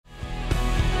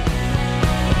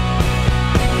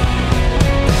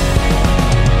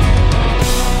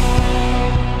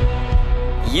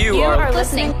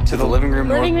listening to the Living Room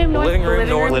North. Living Room North. Living Room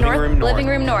North. Living Room North. Living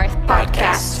Room North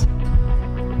podcast.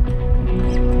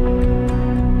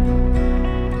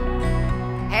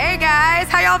 Hey guys,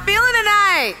 how y'all feeling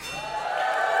tonight?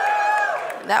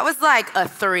 That was like a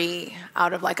 3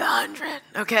 out of like 100,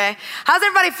 okay? How's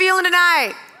everybody feeling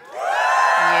tonight?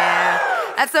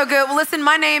 Yeah, that's so good. Well, listen,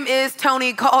 my name is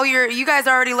Toni, Collier. You guys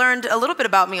already learned a little bit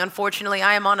about me, unfortunately.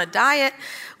 I am on a diet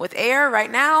with air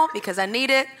right now because I need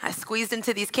it. I squeezed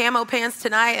into these camo pants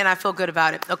tonight and I feel good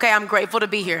about it. Okay, I'm grateful to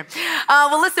be here.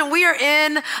 Well, listen, we are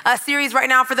in a series right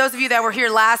now. For those of you that were here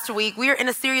last week, we are in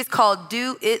a series called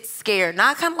Do It Scared. Now,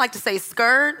 I kind of like to say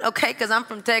scared, okay, because I'm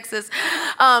from Texas.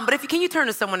 But can you turn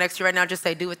to someone next to you right now, just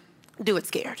say, do it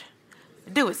scared.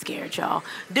 Do it scared, y'all.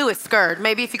 Do it scared.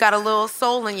 Maybe if you got a little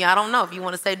soul in you, I don't know. If you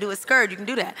want to say do it scared, you can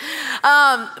do that.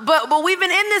 But we've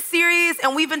been in this series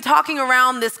and we've been talking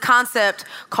around this concept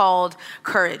called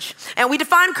courage. And we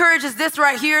define courage as this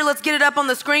right here. Let's get it up on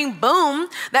the screen. Boom.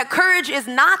 That courage is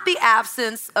not the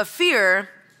absence of fear,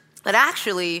 but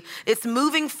actually it's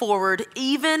moving forward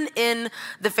even in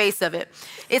the face of it.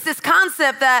 It's this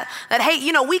concept that hey,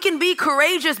 you know, we can be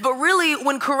courageous, but really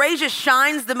when courageous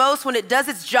shines the most, when it does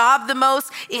its job the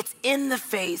most, it's in the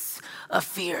face of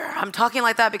fear. I'm talking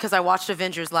like that because I watched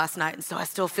Avengers last night, and so I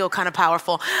still feel kind of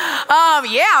powerful.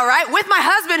 Yeah, right? With my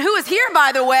husband, who is here,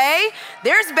 by the way.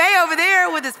 There's Bay over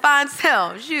there with his fine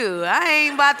self. Shoot, I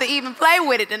ain't about to even play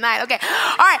with it tonight. Okay,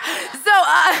 all right.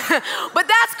 So, but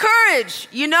that's courage.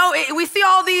 You know, we see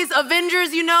all these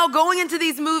Avengers, you know, going into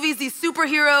these movies, these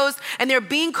superheroes, and they're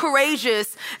being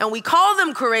courageous, and we call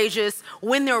them courageous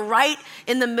when they're right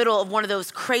in the middle of one of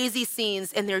those crazy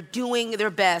scenes, and they're doing their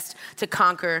best to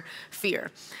conquer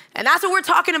fear. And that's what we're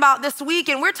talking about this week.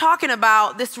 And we're talking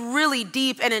about this really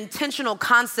deep and intentional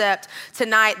concept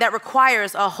tonight that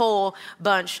requires a whole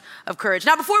bunch of courage.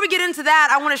 Now, before we get into that,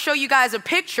 I want to show you guys a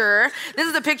picture. This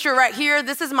is a picture right here.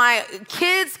 This is my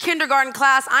kids' kindergarten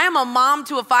class. I am a mom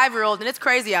to a 5-year-old, and it's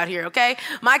crazy out here, okay?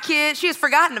 My kid, she has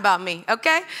forgotten about me,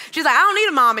 okay? She's like, I don't need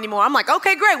a mom anymore. I'm like,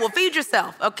 okay, great. Well, feed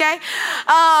yourself, okay?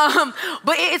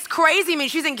 But it's crazy. I mean,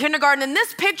 she's in kindergarten, and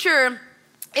this picture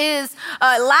is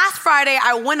last Friday,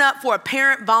 I went up for a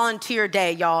parent volunteer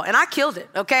day, y'all, and I killed it,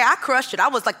 okay? I crushed it. I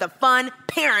was like the fun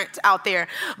parent out there.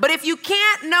 But if you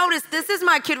can't notice, this is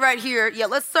my kid right here. Yeah,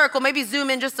 let's circle, maybe zoom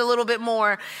in just a little bit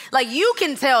more. Like, you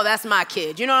can tell that's my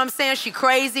kid. You know what I'm saying? She's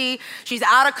crazy. She's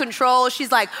out of control.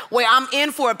 She's like, wait, I'm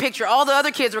in for a picture. All the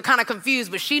other kids were kind of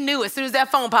confused, but she knew as soon as that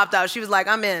phone popped out, she was like,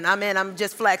 I'm in. I'm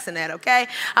just flexing that, okay?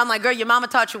 I'm like, girl, your mama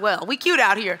taught you well. We cute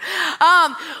out here.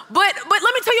 But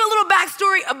let me tell you a little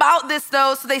backstory about this,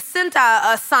 though. So they sent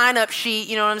a sign-up sheet,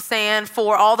 you know what I'm saying,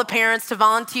 for all the parents to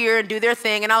volunteer and do their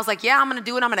thing. And I was like, yeah, I'm going to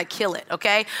do it. I'm going to kill it,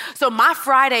 okay? So my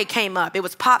Friday came up. It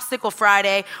was Popsicle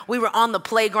Friday. We were on the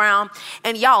playground.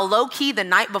 And y'all, low-key, the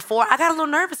night before, I got a little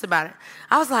nervous about it.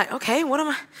 I was like, okay, what am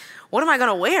I going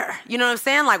to wear? You know what I'm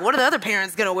saying? Like, what are the other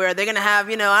parents going to wear? They're going to have,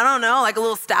 you know, I don't know, like a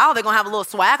little style. They're going to have a little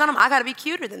swag on them. I got to be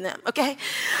cuter than them, okay?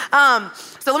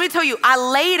 So let me tell you,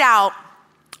 I laid out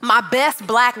my best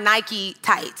black Nike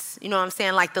tights, you know what I'm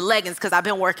saying, like the leggings, because I've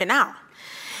been working out.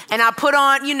 And I put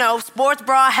on, you know, sports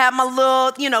bra, had my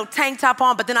little, you know, tank top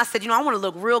on, but then I said, you know, I want to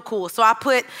look real cool. So I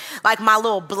put like my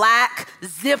little black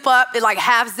zip up, it like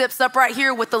half zips up right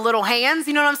here with the little hands,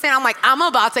 you know what I'm saying? I'm like, I'm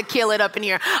about to kill it up in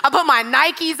here. I put my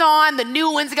Nikes on, the new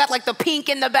ones, got like the pink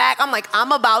in the back. I'm like,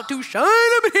 I'm about to shine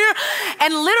up in here.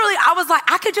 And literally, I was like,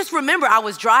 I could just remember, I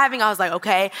was driving, I was like,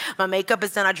 okay, my makeup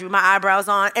is done, I drew my eyebrows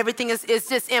on, everything is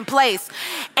just in place.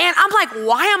 And I'm like,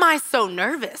 why am I so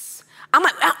nervous? I'm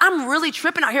like, I'm really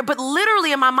tripping out here. But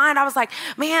literally in my mind, I was like,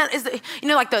 man, you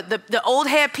know, like the old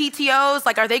head PTOs,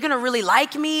 like, are they going to really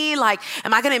like me? Like,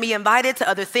 am I going to be invited to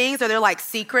other things? Are there like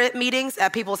secret meetings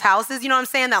at people's houses? You know what I'm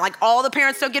saying? That like all the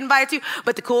parents don't get invited to,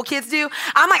 but the cool kids do.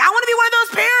 I'm like, I want to be one of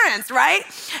those parents, right?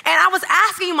 And I was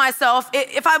asking myself,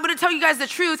 if I were to tell you guys the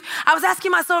truth, I was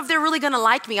asking myself if they're really going to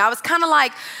like me. I was kind of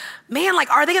like, man,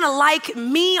 like, are they gonna like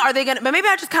me? But maybe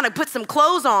I just kind of put some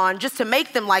clothes on just to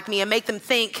make them like me and make them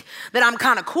think that I'm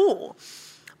kind of cool.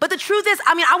 But the truth is,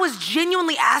 I mean, I was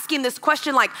genuinely asking this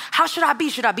question, like, how should I be?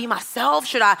 Should I be myself?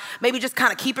 Should I maybe just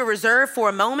kind of keep it reserved for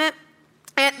a moment?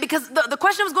 And because the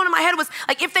question that was going in my head was,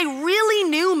 like, if they really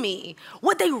knew me,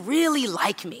 would they really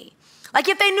like me? Like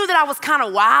if they knew that I was kind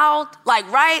of wild, like,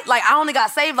 right? Like I only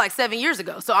got saved like 7 years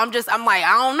ago. So I'm like,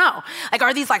 I don't know. Like,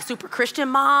 are these like super Christian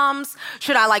moms?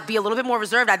 Should I like be a little bit more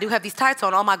reserved? I do have these tights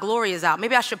on, all my glory is out.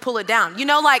 Maybe I should pull it down. You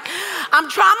know, like I'm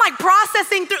like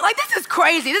processing through, like this is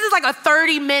crazy. This is like a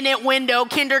 30-minute window,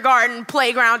 kindergarten,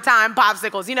 playground time,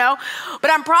 popsicles, you know? But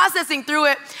I'm processing through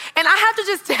it. And I have to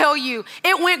just tell you,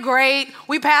 it went great.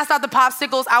 We passed out the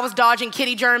popsicles. I was dodging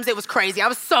kitty germs. It was crazy. I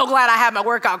was so glad I had my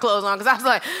workout clothes on because I was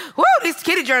like, whoo, these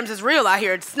kitty germs is real out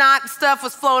here. Snot stuff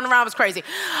was floating around. It was crazy.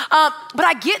 But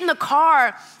I get in the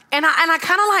car and I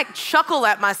kind of like chuckle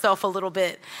at myself a little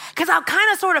bit because I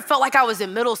kind of sort of felt like I was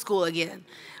in middle school again,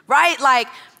 right? Like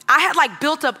I had like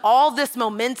built up all this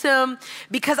momentum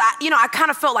because I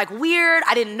kind of felt like weird.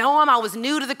 I didn't know him. I was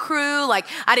new to the crew. Like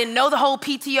I didn't know the whole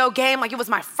PTO game. Like it was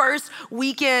my first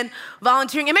weekend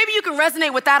volunteering. And maybe you can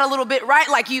resonate with that a little bit, right?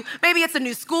 Like maybe it's a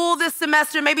new school this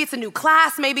semester. Maybe it's a new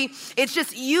class. Maybe it's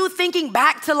just you thinking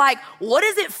back to like, what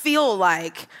does it feel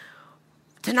like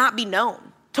to not be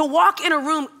known? To walk in a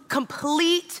room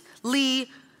completely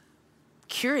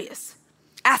curious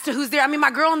as to who's there. I mean, my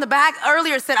girl in the back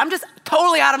earlier said, I'm just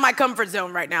totally out of my comfort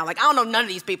zone right now. Like, I don't know none of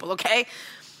these people, okay?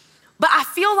 But I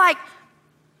feel like,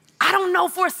 I don't know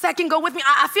for a second, go with me.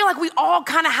 I feel like we all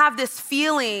kind of have this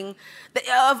feeling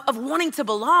of wanting to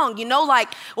belong, you know?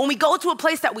 Like, when we go to a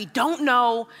place that we don't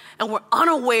know and we're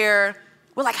unaware,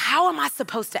 we're like, how am I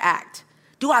supposed to act?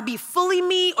 Do I be fully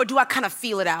me or do I kind of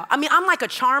feel it out? I mean, I'm like a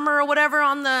charmer or whatever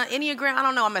on the Enneagram. I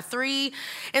don't know, I'm a 3.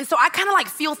 And so I kind of like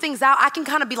feel things out. I can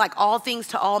kind of be like all things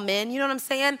to all men, you know what I'm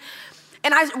saying?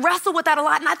 And I wrestle with that a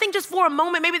lot. And I think just for a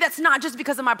moment, maybe that's not just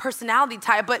because of my personality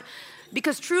type, but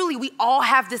because truly we all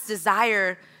have this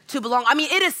desire to belong. I mean,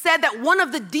 it is said that one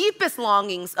of the deepest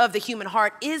longings of the human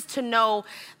heart is to know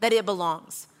that it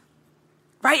belongs,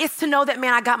 right? It's to know that,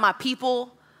 man, I got my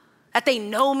people, that they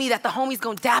know me, that the homie's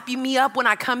gonna dap me up when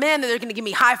I come in, that they're gonna give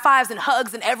me high fives and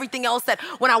hugs and everything else, that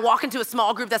when I walk into a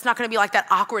small group, that's not gonna be like that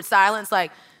awkward silence,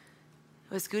 like,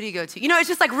 what school do you go to? You know, it's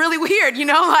just like really weird, you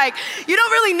know, like you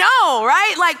don't really know,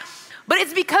 right? Like, but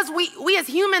it's because we as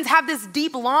humans have this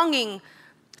deep longing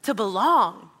to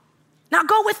belong. Now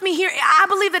go with me here. I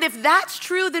believe that if that's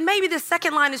true, then maybe the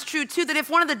second line is true too, that if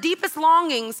one of the deepest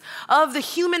longings of the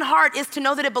human heart is to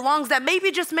know that it belongs, that maybe,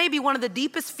 just maybe, one of the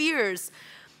deepest fears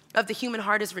of the human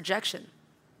heart is rejection.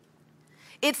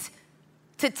 It's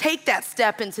to take that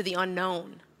step into the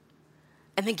unknown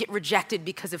and then get rejected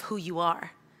because of who you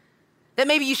are. That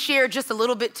maybe you share just a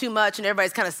little bit too much and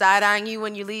everybody's kind of side-eyeing you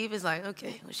when you leave. It's like,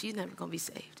 okay, well, she's never gonna be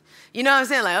saved. You know what I'm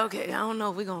saying? Like, okay, I don't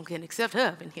know if we're gonna can accept her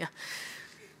up in here.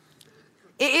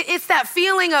 It's that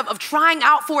feeling of trying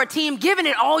out for a team, giving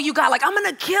it all you got, like, I'm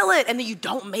gonna kill it, and then you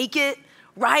don't make it,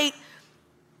 right?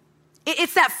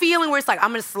 It's that feeling where it's like, I'm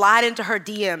gonna slide into her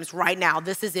DMs right now.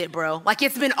 This is it, bro. Like,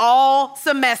 it's been all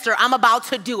semester. I'm about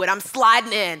to do it. I'm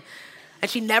sliding in. And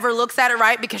she never looks at it,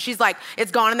 right? Because she's like,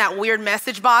 it's gone in that weird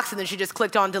message box, and then she just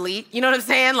clicked on delete. You know what I'm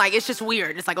saying? Like, it's just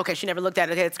weird. It's like, okay, she never looked at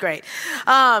it. Okay, it's great.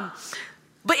 But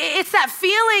it's that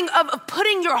feeling of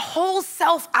putting your whole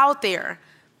self out there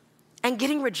and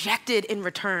getting rejected in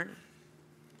return.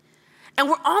 And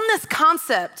we're on this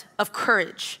concept of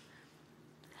courage.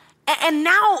 And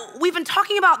now we've been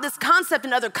talking about this concept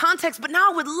in other contexts, but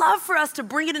now I would love for us to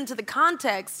bring it into the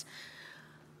context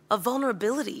of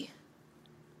vulnerability,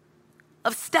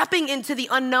 of stepping into the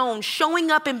unknown,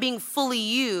 showing up and being fully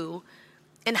you,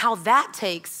 and how that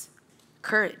takes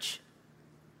courage.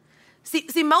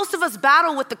 See, most of us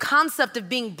battle with the concept of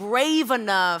being brave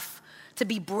enough to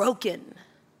be broken,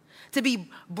 to be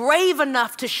brave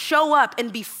enough to show up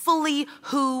and be fully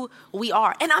who we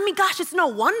are. And I mean, gosh, it's no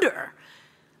wonder,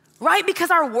 right?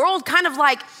 Because our world kind of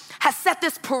like has set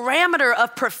this parameter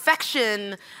of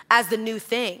perfection as the new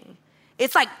thing.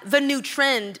 It's like the new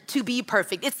trend to be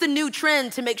perfect. It's the new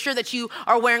trend to make sure that you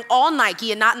are wearing all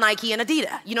Nike and not Nike and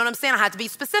Adidas. You know what I'm saying? I had to be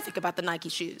specific about the Nike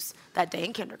shoes that day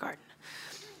in kindergarten.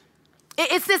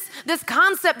 It's this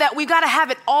concept that we've got to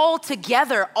have it all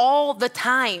together all the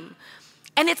time.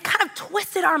 And it's kind of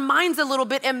twisted our minds a little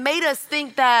bit and made us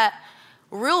think that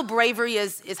real bravery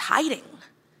is hiding,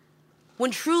 when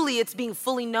truly it's being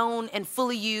fully known and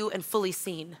fully you and fully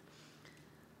seen.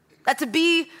 That to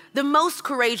be the most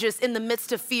courageous in the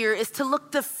midst of fear is to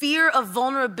look the fear of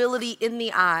vulnerability in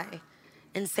the eye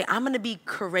and say, I'm gonna be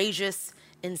courageous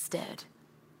instead.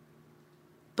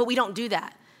 But we don't do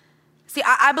that. See,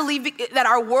 I believe that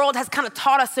our world has kind of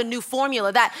taught us a new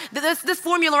formula, that this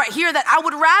formula right here, that I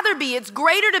would rather be, it's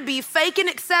greater to be fake and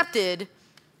accepted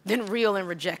than real and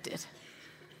rejected.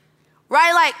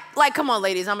 Right? Like, come on,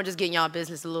 ladies, I'm gonna just get in y'all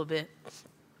business a little bit.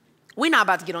 We're not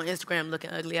about to get on Instagram looking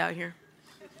ugly out here.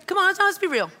 Come on, let's be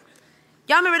real.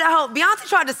 Y'all remember that whole, Beyonce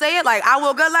tried to say it like, I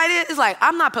woke up like this. It's like,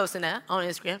 I'm not posting that on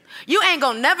Instagram. You ain't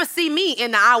gonna never see me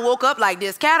in the I woke up like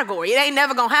this category. It ain't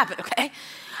never gonna happen, okay?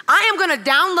 I am gonna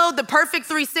download the Perfect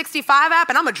 365 app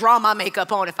and I'm gonna draw my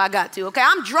makeup on if I got to, okay?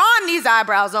 I'm drawing these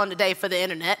eyebrows on today for the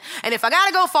internet. And if I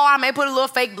gotta go far, I may put a little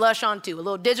fake blush on too, a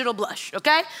little digital blush,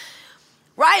 okay?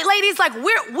 Right, ladies? Like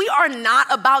we are not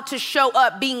about to show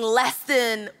up being less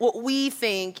than what we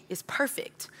think is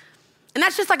perfect. And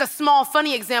that's just like a small,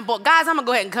 funny example. Guys, I'm gonna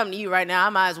go ahead and come to you right now. I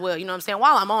might as well, you know what I'm saying,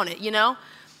 while I'm on it, you know?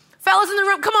 Fellas in the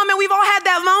room, come on, man, we've all had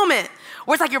that moment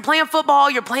where it's like you're playing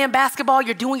football, you're playing basketball,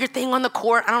 you're doing your thing on the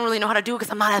court. I don't really know how to do it because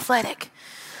I'm not athletic.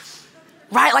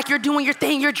 Right, like you're doing your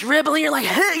thing, you're dribbling, you're like,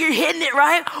 you're hitting it,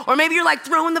 right? Or maybe you're like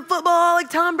throwing the football like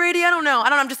Tom Brady, I don't know,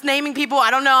 I'm just naming people,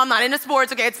 I don't know, I'm not into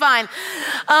sports, okay, it's fine.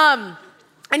 And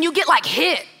you get like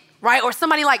hit, right? Or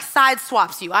somebody like side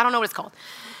swaps you, I don't know what it's called.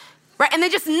 Right, and they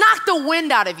just knock the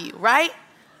wind out of you, right?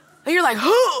 And you're like,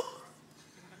 whoo!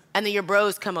 And then your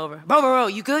bros come over. Bro,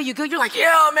 you good? You're like,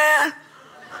 yeah, man.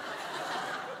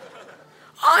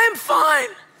 I'm fine.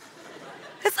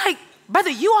 It's like, brother,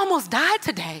 you almost died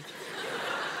today.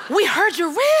 We heard your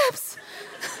ribs.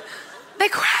 They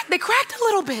cracked a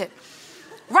little bit,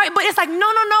 right? But it's like,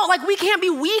 no, like we can't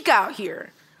be weak out here.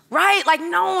 Right? Like,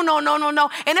 no.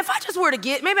 And if I just were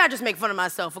to maybe I just make fun of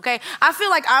myself, okay? I feel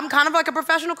like I'm kind of like a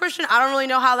professional Christian. I don't really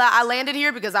know how I landed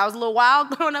here because I was a little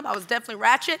wild growing up. I was definitely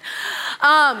ratchet.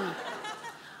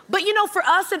 But you know, for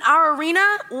us in our arena,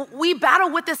 we battle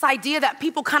with this idea that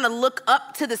people kind of look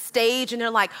up to the stage and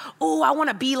they're like, oh, I want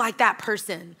to be like that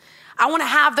person. I want to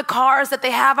have the cars that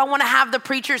they have. I want to have the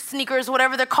preacher's sneakers,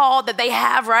 whatever they're called, that they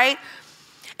have, right?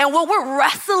 And what we're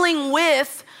wrestling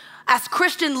with as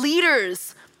Christian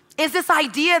leaders is this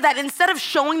idea that instead of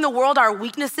showing the world our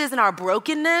weaknesses and our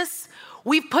brokenness,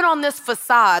 we've put on this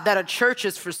facade that a church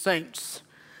is for saints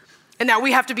and that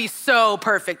we have to be so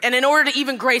perfect. And in order to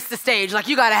even grace the stage, like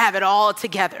you gotta have it all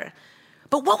together.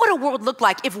 But what would a world look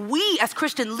like if we as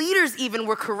Christian leaders even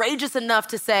were courageous enough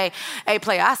to say, hey,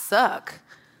 I suck.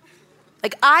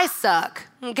 Like I suck,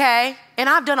 okay? And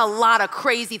I've done a lot of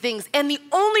crazy things. And the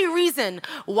only reason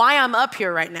why I'm up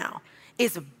here right now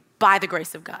is by the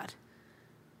grace of God.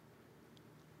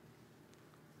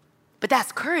 But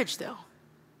that's courage, though.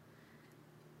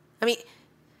 I mean,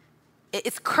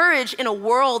 it's courage in a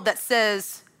world that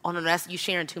says, oh, no, that's you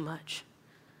sharing too much.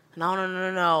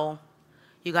 No,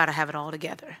 you gotta have it all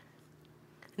together.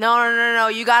 No,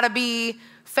 you gotta be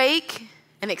fake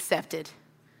and accepted.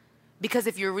 Because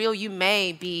if you're real, you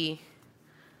may be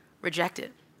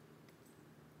rejected.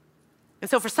 And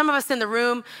so for some of us in the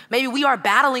room, maybe we are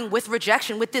battling with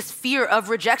rejection, with this fear of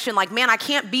rejection. Like, man, I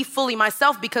can't be fully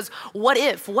myself because what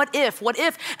if?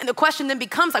 And the question then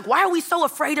becomes like, why are we so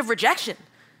afraid of rejection?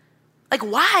 Like,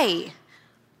 why?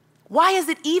 Why is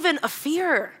it even a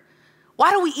fear? Why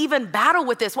do we even battle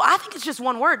with this? Well, I think it's just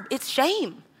one word. It's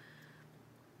shame.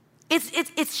 It's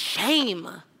shame.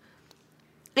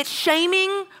 It's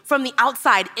shaming from the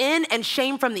outside in and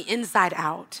shame from the inside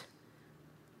out.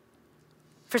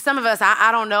 For some of us,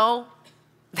 I don't know,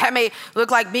 that may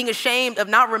look like being ashamed of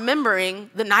not remembering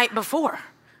the night before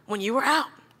when you were out.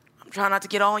 I'm trying not to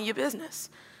get all in your business.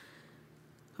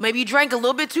 Maybe you drank a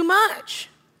little bit too much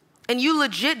and you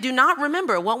legit do not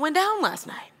remember what went down last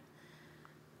night.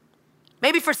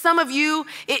 Maybe for some of you,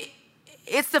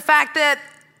 it's the fact that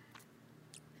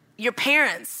your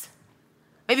parents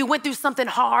maybe went through something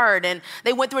hard and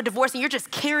they went through a divorce and you're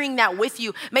just carrying that with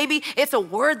you. Maybe it's a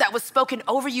word that was spoken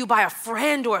over you by a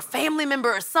friend or a family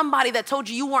member or somebody that told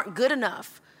you weren't good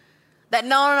enough. That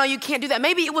no, you can't do that.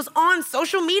 Maybe it was on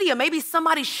social media. Maybe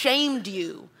somebody shamed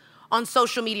you on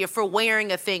social media for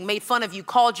wearing a thing, made fun of you,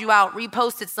 called you out,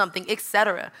 reposted something,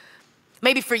 etc.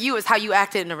 Maybe for you it's how you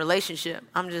acted in a relationship.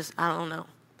 I don't know.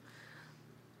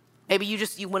 Maybe you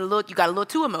got a little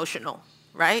too emotional,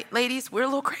 right? Ladies, we're a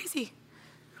little crazy.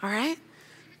 All right?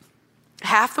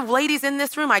 Half the ladies in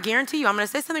this room, I guarantee you, I'm gonna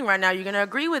say something right now, you're gonna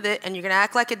agree with it and you're gonna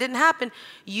act like it didn't happen.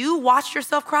 You watched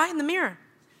yourself cry in the mirror.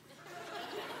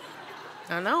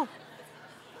 I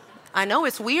know,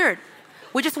 it's weird.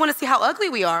 We just wanna see how ugly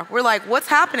we are. We're like, what's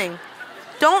happening?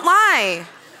 Don't lie.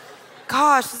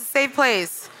 Gosh, it's a safe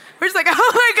place. We're just like,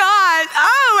 oh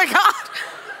my God.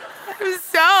 I'm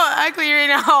so ugly right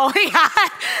now. Oh my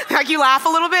God. Like you laugh a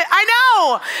little bit. I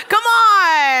know. Come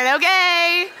on,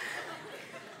 okay?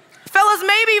 Fellas,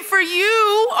 maybe for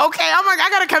you, okay, I'm like, I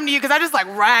gotta come to you because I just like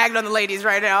ragged on the ladies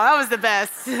right now. That was the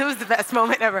best. It was the best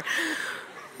moment ever,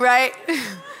 right?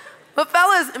 But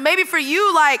fellas, maybe for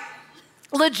you, like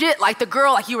legit, like the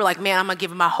girl, like you were like, man, I'm gonna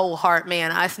give it my whole heart,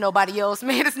 man. It's nobody else,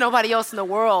 man. It's nobody else in the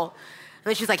world. And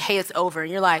then she's like, hey, it's over.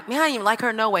 And you're like, man, I didn't even like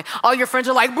her, no way. All your friends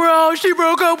are like, bro, she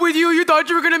broke up with you. You thought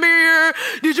you were gonna marry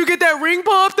her. Did you get that ring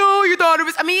pop though? You thought it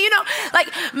was, like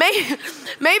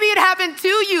maybe it happened to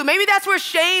you. Maybe that's where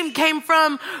shame came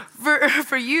from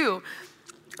for you.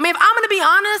 I mean, if I'm gonna be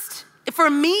honest, for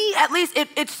me, at least,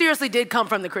 it seriously did come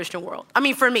from the Christian world. I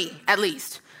mean, for me, at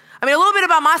least. I mean, a little bit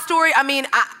about my story. I mean,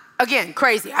 again,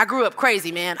 crazy. I grew up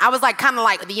crazy, man. I was like kind of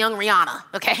like the young Rihanna,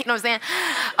 okay? You know what I'm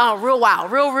saying? Real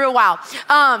wild, real wild.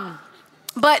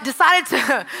 But decided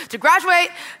to graduate.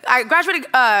 I graduated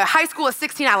high school at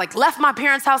 16. I left my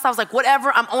parents' house. I was like,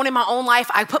 whatever, I'm owning my own life.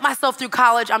 I put myself through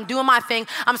college. I'm doing my thing.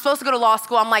 I'm supposed to go to law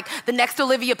school. I'm like the next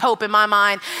Olivia Pope in my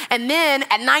mind. And then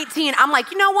at 19, I'm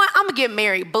like, you know what? I'm gonna get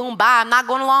married. Boom, bye. I'm not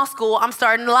going to law school. I'm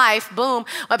starting life. Boom.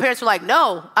 My parents were like,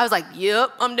 no. I was like,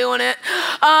 yep, I'm doing it.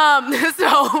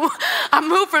 So I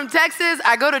moved from Texas.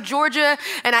 I go to Georgia,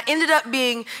 and I ended up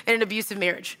being in an abusive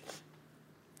marriage.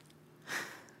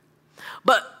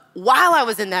 But while I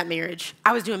was in that marriage,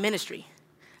 I was doing ministry.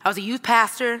 I was a youth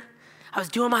pastor. I was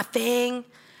doing my thing,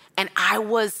 and I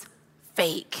was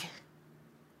fake.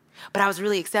 But I was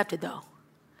really accepted, though.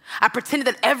 I pretended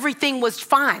that everything was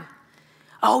fine.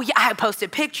 Oh, yeah, I had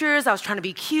posted pictures. I was trying to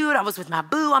be cute. I was with my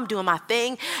boo. I'm doing my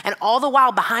thing. And all the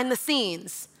while, behind the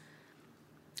scenes,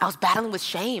 I was battling with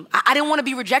shame. I didn't want to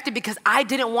be rejected because I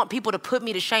didn't want people to put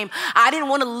me to shame. I didn't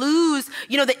want to lose,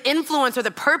 the influence or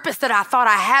the purpose that I thought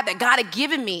I had, that God had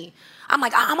given me. I'm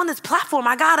like, I'm on this platform.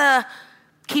 I got to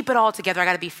keep it all together. I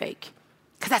got to be fake,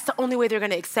 because that's the only way they're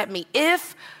going to accept me.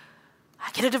 If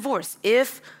I get a divorce,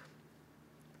 if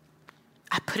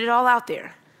I put it all out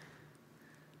there,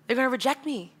 they're going to reject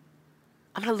me.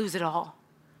 I'm going to lose it all.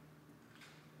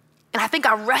 And I think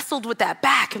I wrestled with that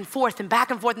back and forth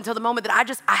until the moment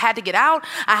that I had to get out.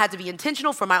 I had to be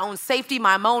intentional for my own safety,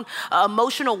 my own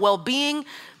emotional well-being.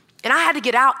 And I had to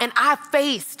get out, and I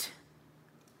faced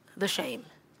the shame.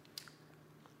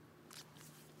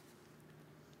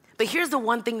 But here's the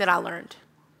one thing that I learned.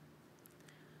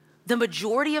 The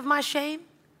majority of my shame,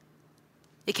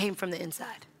 it came from the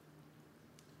inside.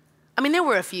 I mean, there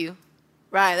were a few,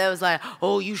 right? That was like,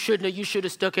 oh, you should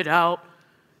have stuck it out.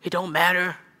 It don't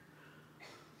matter.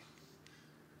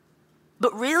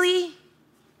 But really,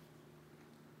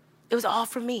 it was all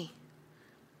from me.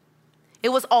 It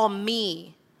was all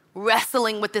me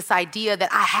wrestling with this idea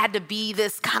that I had to be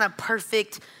this kind of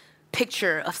perfect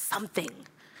picture of something.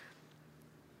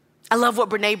 I love what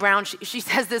Brene Brown, she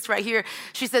says this right here.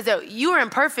 She says that you are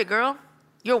imperfect, girl.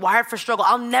 You're wired for struggle.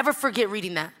 I'll never forget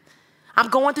reading that. I'm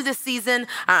going through this season.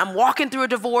 I'm walking through a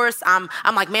divorce. I'm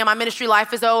like, man, my ministry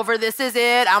life is over. This is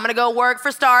it. I'm gonna go work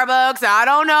for Starbucks. I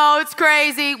don't know, it's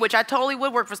crazy, which I totally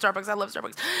would work for Starbucks. I love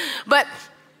Starbucks. But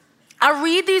I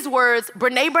read these words.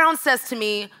 Brene Brown says to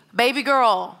me, baby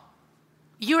girl,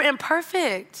 you're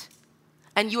imperfect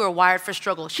and you are wired for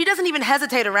struggle. She doesn't even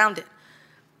hesitate around it.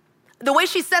 The way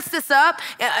she sets this up,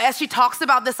 as she talks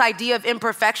about this idea of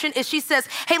imperfection, is she says,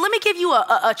 hey, let me give you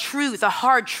a truth, a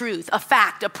hard truth, a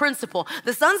fact, a principle.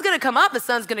 The sun's gonna come up, the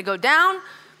sun's gonna go down,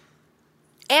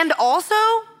 and also,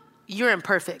 you're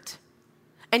imperfect,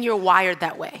 and you're wired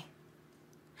that way.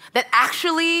 That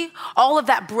actually, all of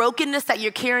that brokenness that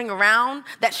you're carrying around,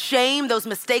 that shame, those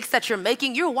mistakes that you're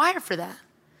making, you're wired for that.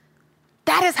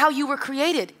 That is how you were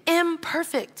created,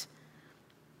 imperfect.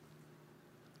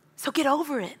 So get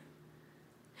over it.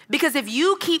 Because if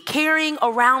you keep carrying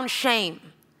around shame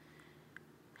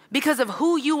because of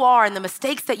who you are and the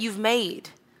mistakes that you've made,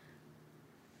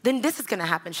 then this is gonna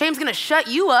happen. Shame's gonna shut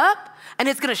you up, and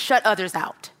it's gonna shut others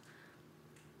out.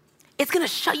 It's gonna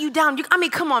shut you down.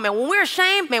 Come on, man. When we're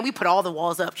ashamed, man, we put all the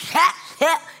walls up.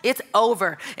 It's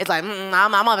over. It's like,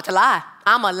 I'm about to lie.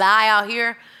 I'm a lie out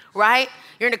here, right?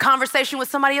 You're in a conversation with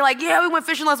somebody, you're like, yeah, we went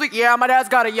fishing last week. Yeah, my dad's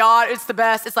got a yacht. It's the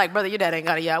best. It's like, brother, your dad ain't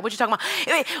got a yacht. What you talking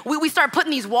about? We start putting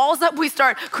these walls up. We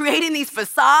start creating these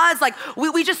facades.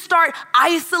 We just start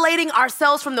isolating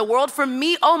ourselves from the world. For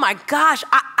me, oh my gosh,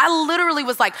 I literally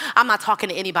was like, I'm not talking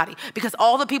to anybody, because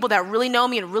all the people that really know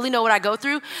me and really know what I go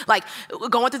through, like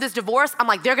going through this divorce, I'm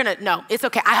like, no, it's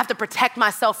okay. I have to protect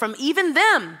myself from even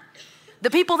them. The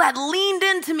people that leaned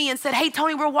into me and said, hey,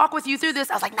 Toni, we'll walk with you through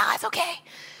this. I was like, nah, it's okay.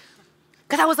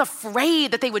 Because I was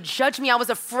afraid that they would judge me. I was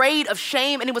afraid of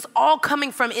shame, and it was all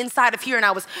coming from inside of here, and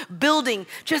I was building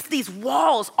just these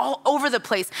walls all over the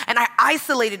place, and I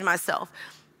isolated myself.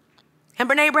 And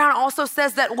Brene Brown also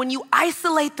says that when you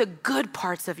isolate the good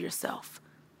parts of yourself,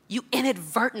 you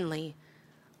inadvertently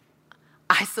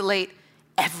isolate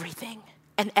everything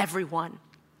and everyone.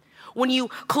 When you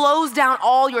close down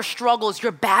all your struggles,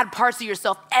 your bad parts of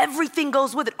yourself, everything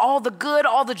goes with it. All the good,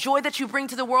 all the joy that you bring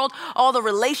to the world, all the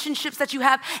relationships that you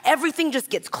have, everything just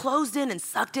gets closed in and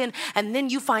sucked in, and then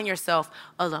you find yourself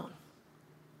alone.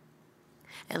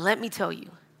 And let me tell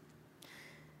you,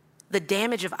 the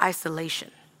damage of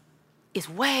isolation is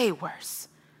way worse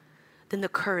than the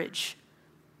courage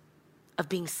of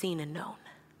being seen and known.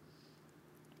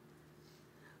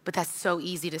 But that's so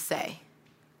easy to say.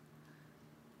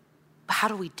 But how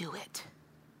do we do it?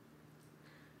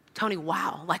 Toni,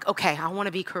 wow, like, okay, I want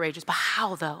to be courageous, but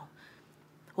how though?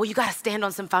 Well, you got to stand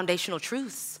on some foundational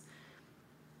truths.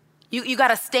 You got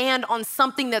to stand on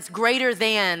something that's greater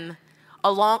than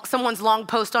someone's long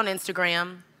post on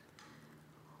Instagram,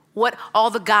 what all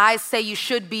the guys say you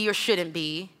should be or shouldn't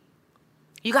be.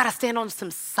 You got to stand on some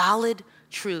solid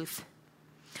truth.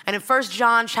 And in 1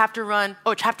 John chapter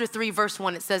 3, verse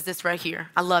 1, it says this right here.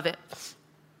 I love it.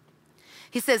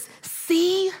 He says,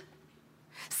 see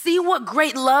what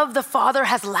great love the Father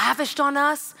has lavished on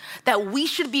us, that we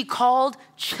should be called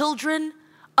children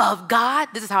of God.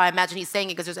 This is how I imagine he's saying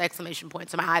it because there's an exclamation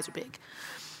point, so my eyes are big.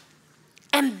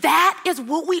 And that is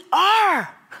what we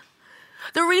are.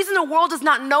 The reason the world does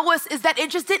not know us is that it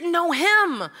just didn't know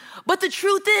him. But the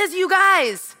truth is, you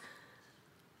guys,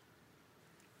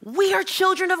 we are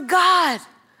children of God.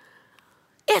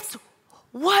 It's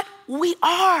what we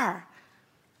are.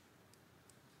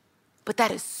 But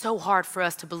that is so hard for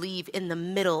us to believe in the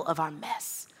middle of our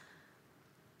mess.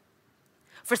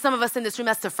 For some of us in this room,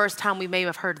 that's the first time we may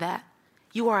have heard that.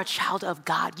 You are a child of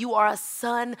God. You are a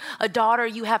son, a daughter.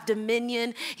 You have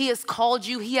dominion. He has called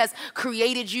you. He has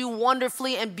created you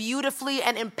wonderfully and beautifully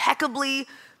and impeccably.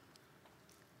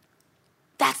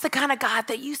 That's the kind of God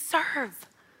that you serve.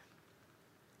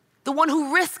 The one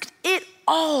who risked it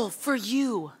all for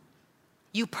you.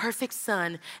 You perfect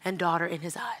son and daughter in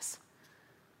his eyes.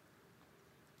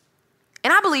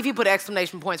 And I believe he put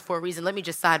exclamation points for a reason. Let me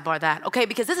just sidebar that, okay?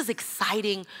 Because this is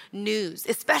exciting news,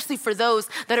 especially for those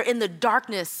that are in the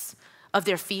darkness of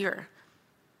their fear.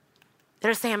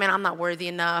 They're saying, man, I'm not worthy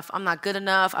enough. I'm not good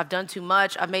enough. I've done too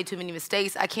much. I've made too many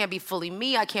mistakes. I can't be fully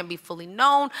me. I can't be fully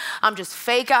known. I'm just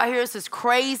fake out here. This is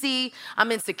crazy.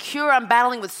 I'm insecure. I'm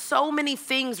battling with so many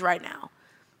things right now.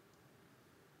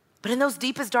 But in those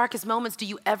deepest, darkest moments, do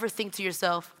you ever think to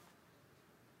yourself,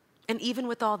 and even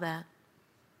with all that,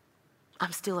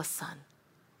 I'm still a son.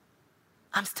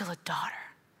 I'm still a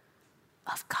daughter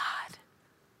of God.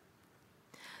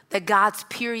 That God's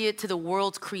period to the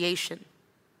world's creation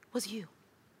was you.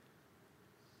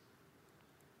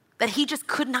 That he just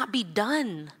could not be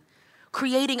done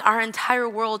creating our entire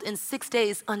world in 6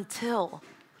 days until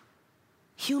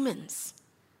humans,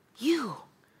 you,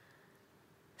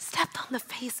 stepped on the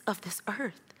face of this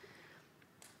earth.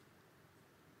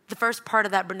 The first part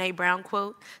of that Brene Brown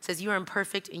quote says, you are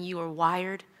imperfect and you are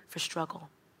wired for struggle.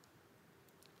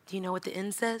 Do you know what the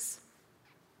end says?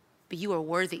 But you are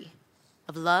worthy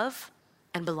of love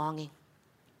and belonging.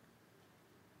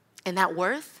 And that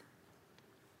worth,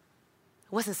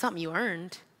 it wasn't something you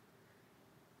earned.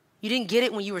 You didn't get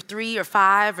it when you were 3 or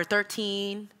 5 or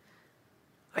 13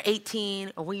 or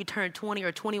 18 or when you turned 20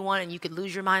 or 21 and you could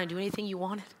lose your mind and do anything you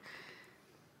wanted.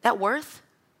 That worth,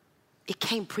 it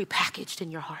came prepackaged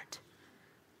in your heart.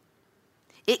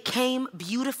 It came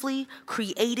beautifully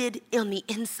created on the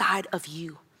inside of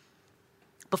you.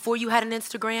 Before you had an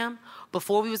Instagram,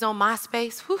 before we was on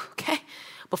MySpace,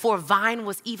 before Vine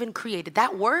was even created,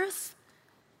 that worth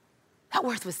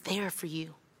was there for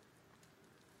you.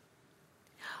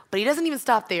 But he doesn't even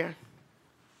stop there.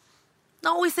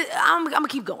 No, he said, I'm gonna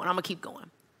keep going.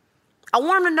 I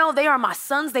want them to know they are my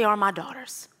sons, they are my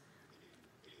daughters.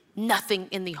 Nothing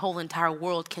in the whole entire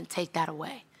world can take that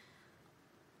away.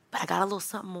 But I got a little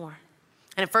something more.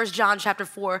 And in 1 John chapter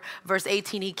 4, verse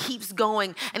 18, he keeps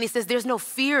going and he says, there's no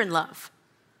fear in love,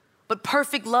 but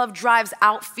perfect love drives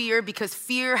out fear because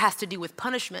fear has to do with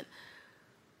punishment.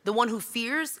 The one who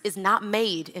fears is not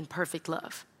made in perfect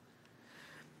love.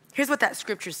 Here's what that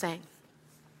scripture's saying.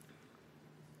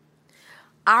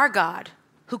 Our God,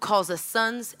 who calls us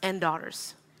sons and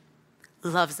daughters,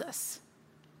 loves us.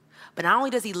 But not only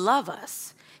does he love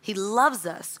us, he loves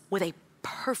us with a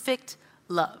perfect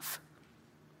love.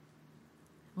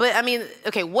 But I mean,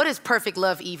 okay, what is perfect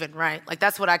love even, right? Like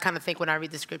that's what I kind of think when I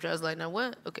read the scripture. I was like, now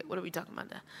what? Okay, what are we talking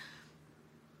about now?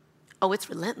 Oh, it's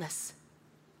relentless.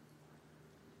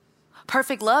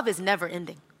 Perfect love is never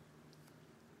ending.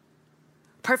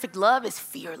 Perfect love is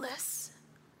fearless.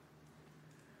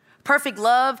 Perfect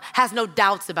love has no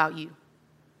doubts about you.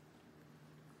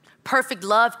 Perfect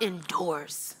love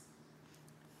endures.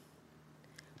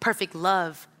 Perfect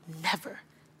love never,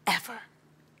 ever,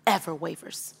 ever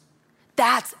wavers.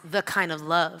 That's the kind of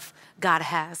love God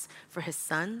has for his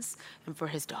sons and for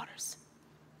his daughters.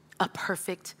 A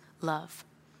perfect love.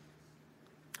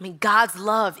 I mean, God's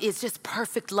love is just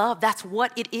perfect love. That's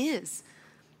what it is.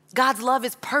 God's love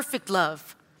is perfect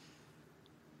love.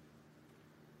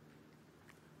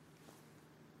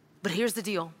 But here's the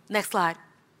deal. Next slide.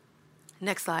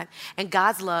 Next slide. And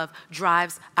God's love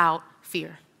drives out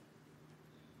fear.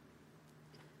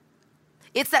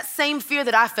 It's that same fear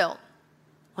that I felt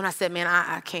when I said, man,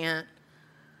 I can't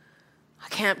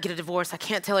get a divorce. I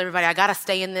can't tell everybody. I got to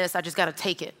stay in this. I just got to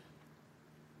take it.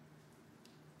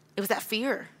 It was that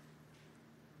fear.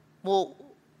 Well,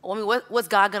 I mean, what's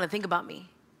God going to think about me?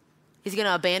 Is he going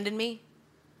to abandon me?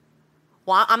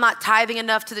 Well, I'm not tithing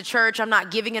enough to the church. I'm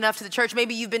not giving enough to the church.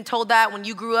 Maybe you've been told that when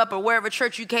you grew up or wherever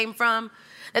church you came from.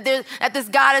 That this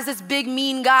God is this big,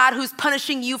 mean God who's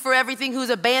punishing you for everything, who's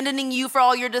abandoning you for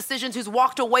all your decisions, who's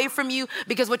walked away from you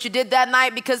because what you did that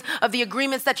night, because of the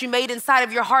agreements that you made inside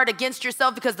of your heart against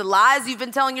yourself, because the lies you've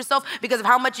been telling yourself, because of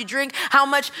how much you drink, how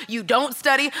much you don't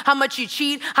study, how much you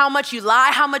cheat, how much you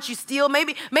lie, how much you steal.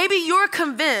 Maybe you're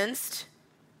convinced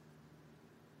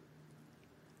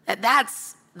that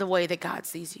that's the way that God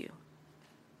sees you.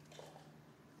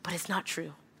 But it's not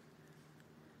true.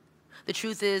 The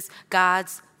truth is,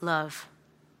 God's love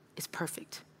is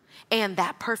perfect. And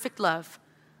that perfect love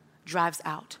drives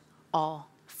out all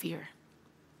fear.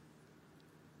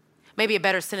 Maybe a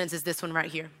better sentence is this one right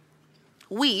here.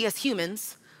 We, as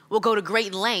humans, will go to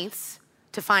great lengths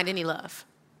to find any love.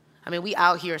 I mean, we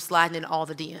out here sliding in all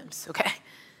the DMs, okay?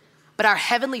 But our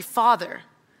Heavenly Father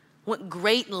went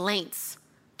great lengths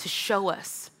to show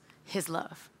us his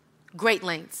love. Great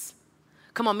lengths.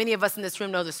 Come on, many of us in this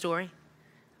room know the story.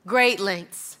 Great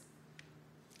lengths.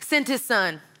 Sent his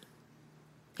son,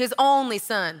 his only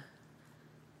son,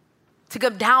 to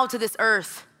come down to this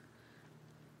earth,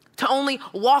 to only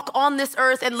walk on this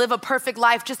earth and live a perfect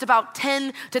life just about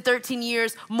 10 to 13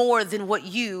 years more than what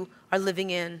you are living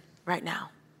in right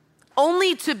now.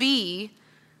 Only to be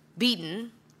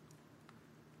beaten,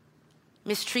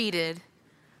 mistreated,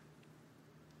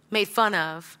 made fun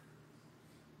of,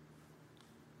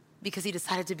 because he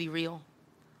decided to be real.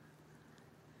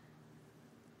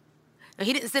 Now,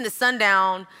 he didn't send his son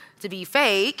down to be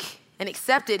fake and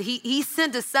accepted. He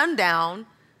sent his son down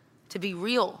to be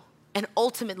real and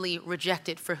ultimately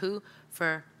rejected for who?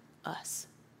 For us.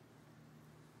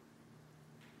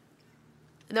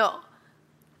 No,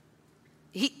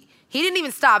 he didn't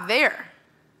even stop there.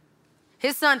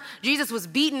 His son, Jesus, was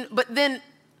beaten, but then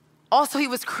also he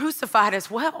was crucified as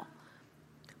well.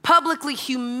 Publicly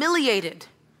humiliated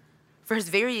for his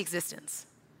very existence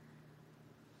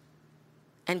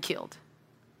and killed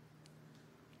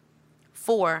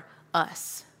for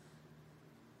us.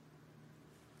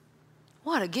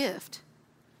 What a gift.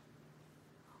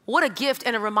 What a gift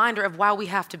and a reminder of why we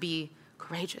have to be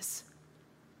courageous.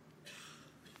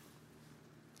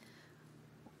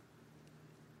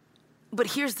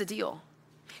 But here's the deal.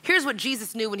 Here's what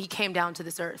Jesus knew when he came down to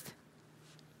this earth.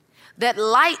 That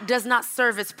light does not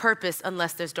serve its purpose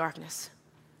unless there's darkness.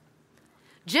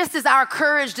 Just as our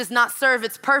courage does not serve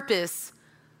its purpose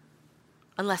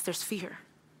unless there's fear.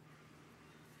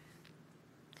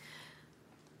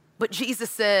 But Jesus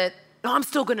said, no, I'm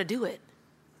still gonna do it.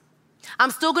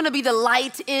 I'm still gonna be the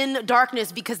light in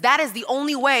darkness because that is the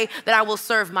only way that I will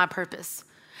serve my purpose.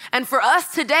 And for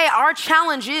us today, our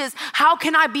challenge is, how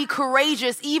can I be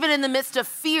courageous even in the midst of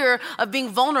fear of being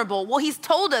vulnerable? Well, he's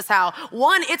told us how.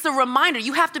 One, it's a reminder.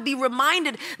 You have to be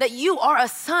reminded that you are a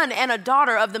son and a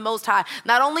daughter of the Most High.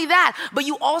 Not only that, but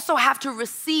you also have to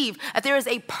receive that there is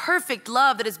a perfect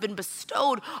love that has been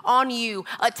bestowed on you,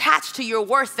 attached to your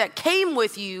worth that came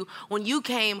with you when you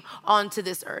came onto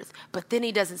this earth. But then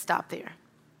he doesn't stop there.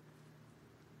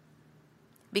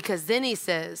 Because then he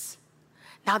says,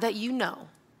 now that you know,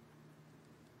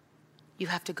 you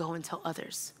have to go and tell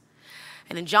others.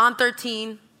 And in John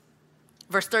 13,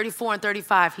 verse 34 and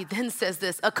 35, he then says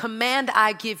this, a command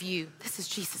I give you. This is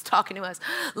Jesus talking to us.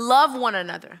 Love one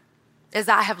another as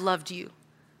I have loved you.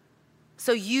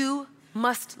 So you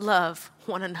must love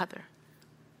one another.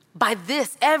 By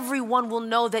this, everyone will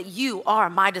know that you are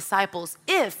my disciples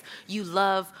if you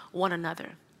love one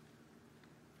another.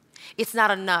 It's not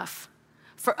enough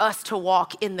for us to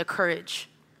walk in the courage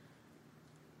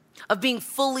of being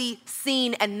fully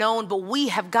seen and known, but we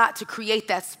have got to create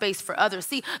that space for others.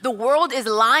 See, the world is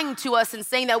lying to us and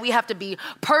saying that we have to be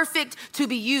perfect to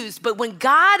be used. But when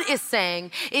God is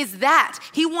saying is that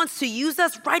he wants to use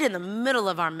us right in the middle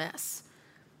of our mess.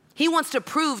 He wants to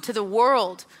prove to the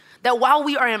world That while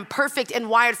we are imperfect and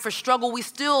wired for struggle, we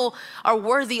still are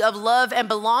worthy of love and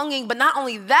belonging. But not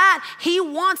only that, he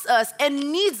wants us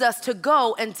and needs us to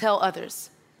go and tell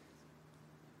others.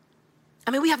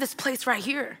 I mean, we have this place right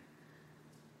here.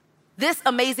 This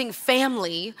amazing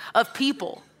family of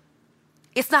people.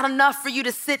 It's not enough for you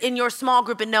to sit in your small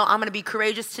group and know, I'm gonna be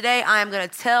courageous today. I am gonna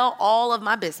tell all of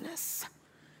my business.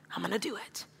 I'm gonna do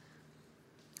it.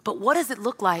 But what does it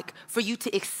look like for you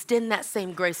to extend that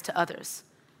same grace to others?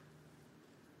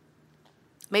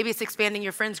 Maybe it's expanding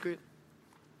your friends group.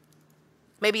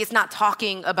 Maybe it's not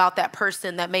talking about that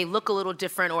person that may look a little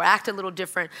different or act a little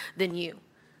different than you.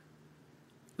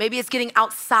 Maybe it's getting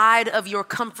outside of your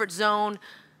comfort zone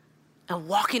and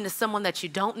walking to someone that you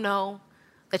don't know,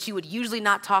 that you would usually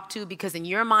not talk to because in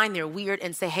your mind they're weird,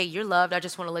 and say, hey, you're loved. I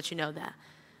just want to let you know that.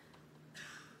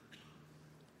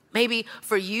 Maybe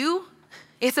for you,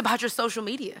 it's about your social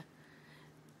media.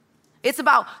 It's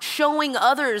about showing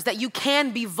others that you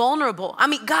can be vulnerable. I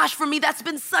mean, gosh, for me, that's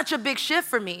been such a big shift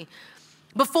for me.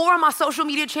 Before on my social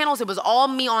media channels, it was all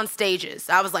me on stages.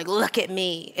 I was like, look at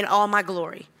me in all my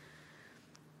glory.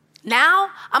 Now,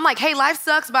 I'm like, hey, life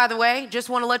sucks, by the way. Just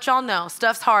want to let y'all know,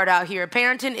 stuff's hard out here.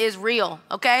 Parenting is real,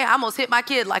 okay? I almost hit my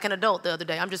kid like an adult the other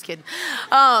day. I'm just kidding.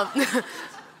 But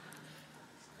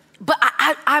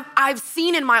I've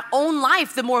seen in my own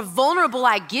life, the more vulnerable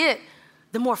I get,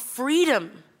 the more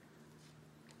freedom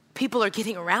people are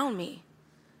getting around me.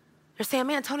 They're saying,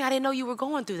 man, Toni, I didn't know you were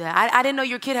going through that. I didn't know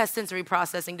your kid has sensory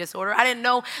processing disorder. I didn't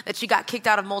know that she got kicked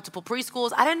out of multiple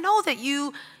preschools. I didn't know that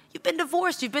you've been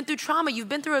divorced, you've been through trauma, you've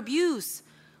been through abuse.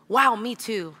 Wow, me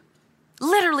too.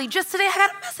 Literally, just today I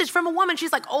got a message from a woman.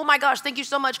 She's like, oh my gosh, thank you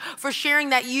so much for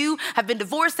sharing that you have been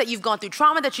divorced, that you've gone through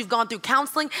trauma, that you've gone through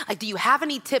counseling. Like, do you have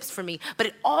any tips for me? But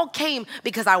it all came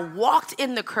because I walked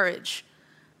in the courage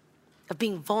of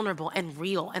being vulnerable and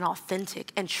real and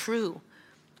authentic and true.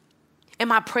 And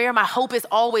my prayer, my hope is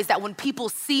always that when people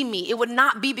see me, it would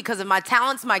not be because of my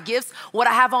talents, my gifts, what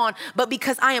I have on, but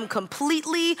because I am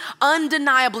completely,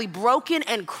 undeniably broken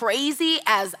and crazy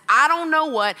as I don't know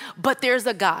what, but there's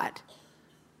a God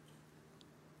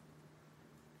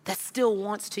that still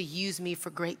wants to use me for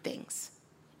great things,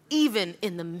 even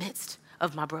in the midst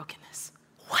of my brokenness.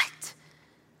 What?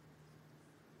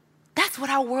 That's what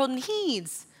our world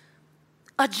needs.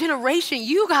 A generation,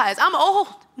 you guys, I'm old,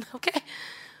 okay?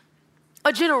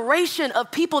 A generation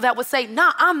of people that would say,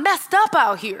 nah, I'm messed up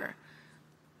out here.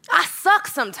 I suck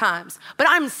sometimes, but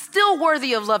I'm still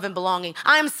worthy of love and belonging.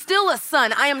 I am still a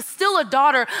son. I am still a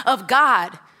daughter of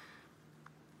God.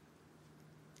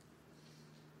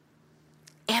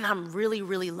 And I'm really,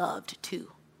 really loved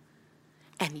too.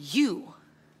 And you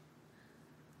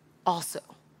also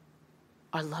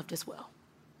are loved as well.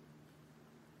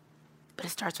 But it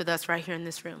starts with us right here in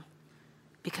this room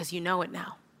because you know it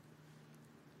now.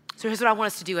 So here's what I want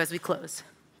us to do as we close.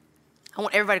 I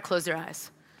want everybody to close their eyes.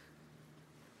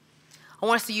 I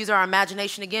want us to use our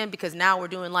imagination again because now we're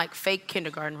doing like fake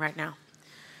kindergarten right now.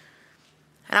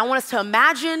 And I want us to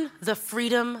imagine the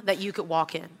freedom that you could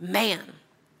walk in. Man,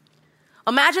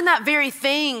 imagine that very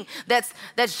thing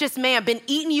that's just, man, been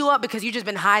eating you up because you've just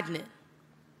been hiding it.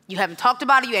 You haven't talked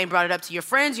about it, you ain't brought it up to your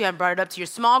friends, you haven't brought it up to your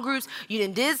small groups, you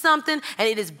did something, and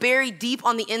it is buried deep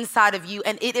on the inside of you,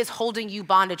 and it is holding you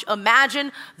bondage.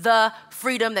 Imagine the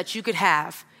freedom that you could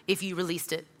have if you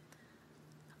released it.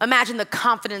 Imagine the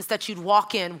confidence that you'd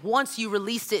walk in once you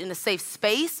released it in a safe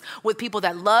space with people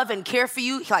that love and care for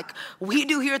you, like we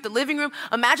do here at the living room.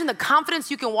 Imagine the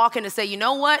confidence you can walk in and say, you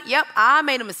know what? Yep, I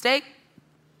made a mistake,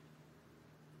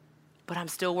 but I'm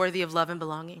still worthy of love and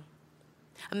belonging.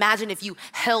 Imagine if you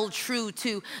held true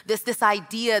to this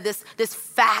idea, this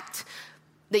fact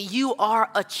that you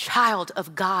are a child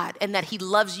of God and that he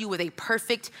loves you with a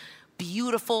perfect,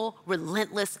 beautiful,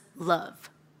 relentless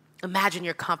love. Imagine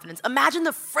your confidence. Imagine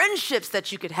the friendships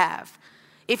that you could have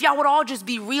if y'all would all just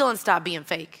be real and stop being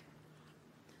fake.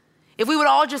 If we would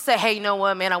all just say, hey, you know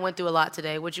what, man, I went through a lot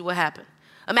today. What happened?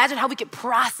 Imagine how we could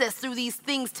process through these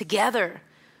things together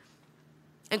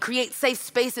and create safe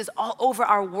spaces all over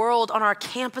our world, on our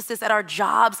campuses, at our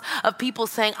jobs, of people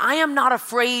saying, I am not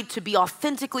afraid to be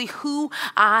authentically who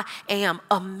I am.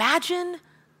 Imagine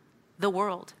the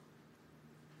world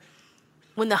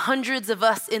when the hundreds of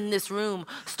us in this room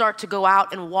start to go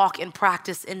out and walk and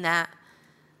practice in that,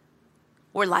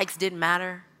 where likes didn't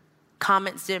matter,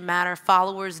 comments didn't matter,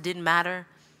 followers didn't matter,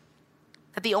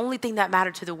 that the only thing that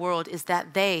mattered to the world is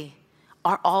that they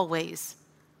are always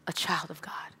a child of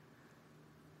God,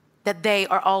 that they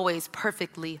are always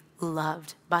perfectly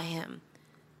loved by him,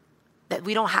 that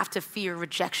we don't have to fear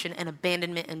rejection and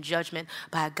abandonment and judgment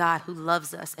by a God who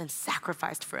loves us and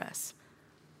sacrificed for us.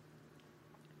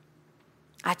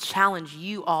 I challenge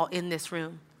you all in this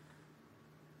room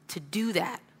to do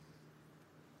that.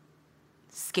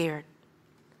 Scared.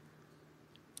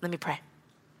 Let me pray.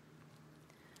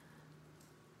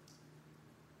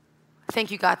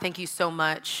 Thank you, God. Thank you so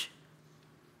much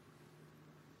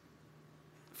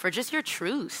for just your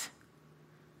truth.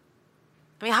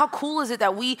 I mean, how cool is it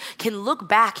that we can look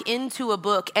back into a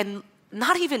book and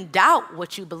not even doubt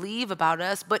what you believe about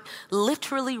us, but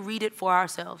literally read it for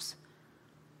ourselves?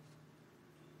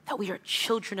 That we are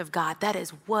children of God. That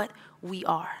is what we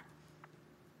are.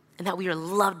 And that we are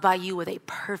loved by you with a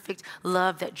perfect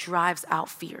love that drives out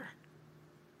fear,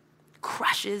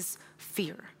 crushes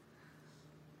fear.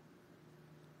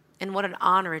 And what an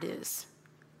honor it is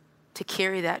to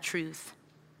carry that truth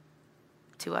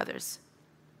to others,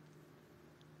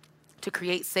 to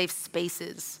create safe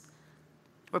spaces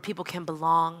where people can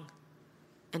belong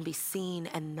and be seen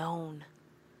and known.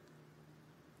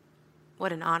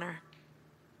 What an honor.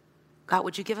 God,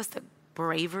 would you give us the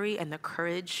bravery and the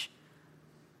courage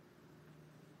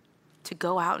to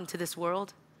go out into this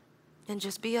world and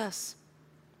just be us.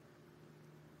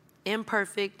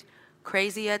 Imperfect,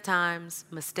 crazy at times,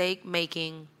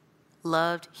 mistake-making,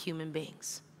 loved human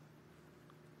beings.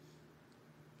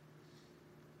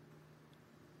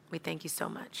 We thank you so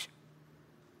much.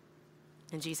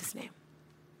 In Jesus' name,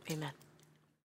 amen.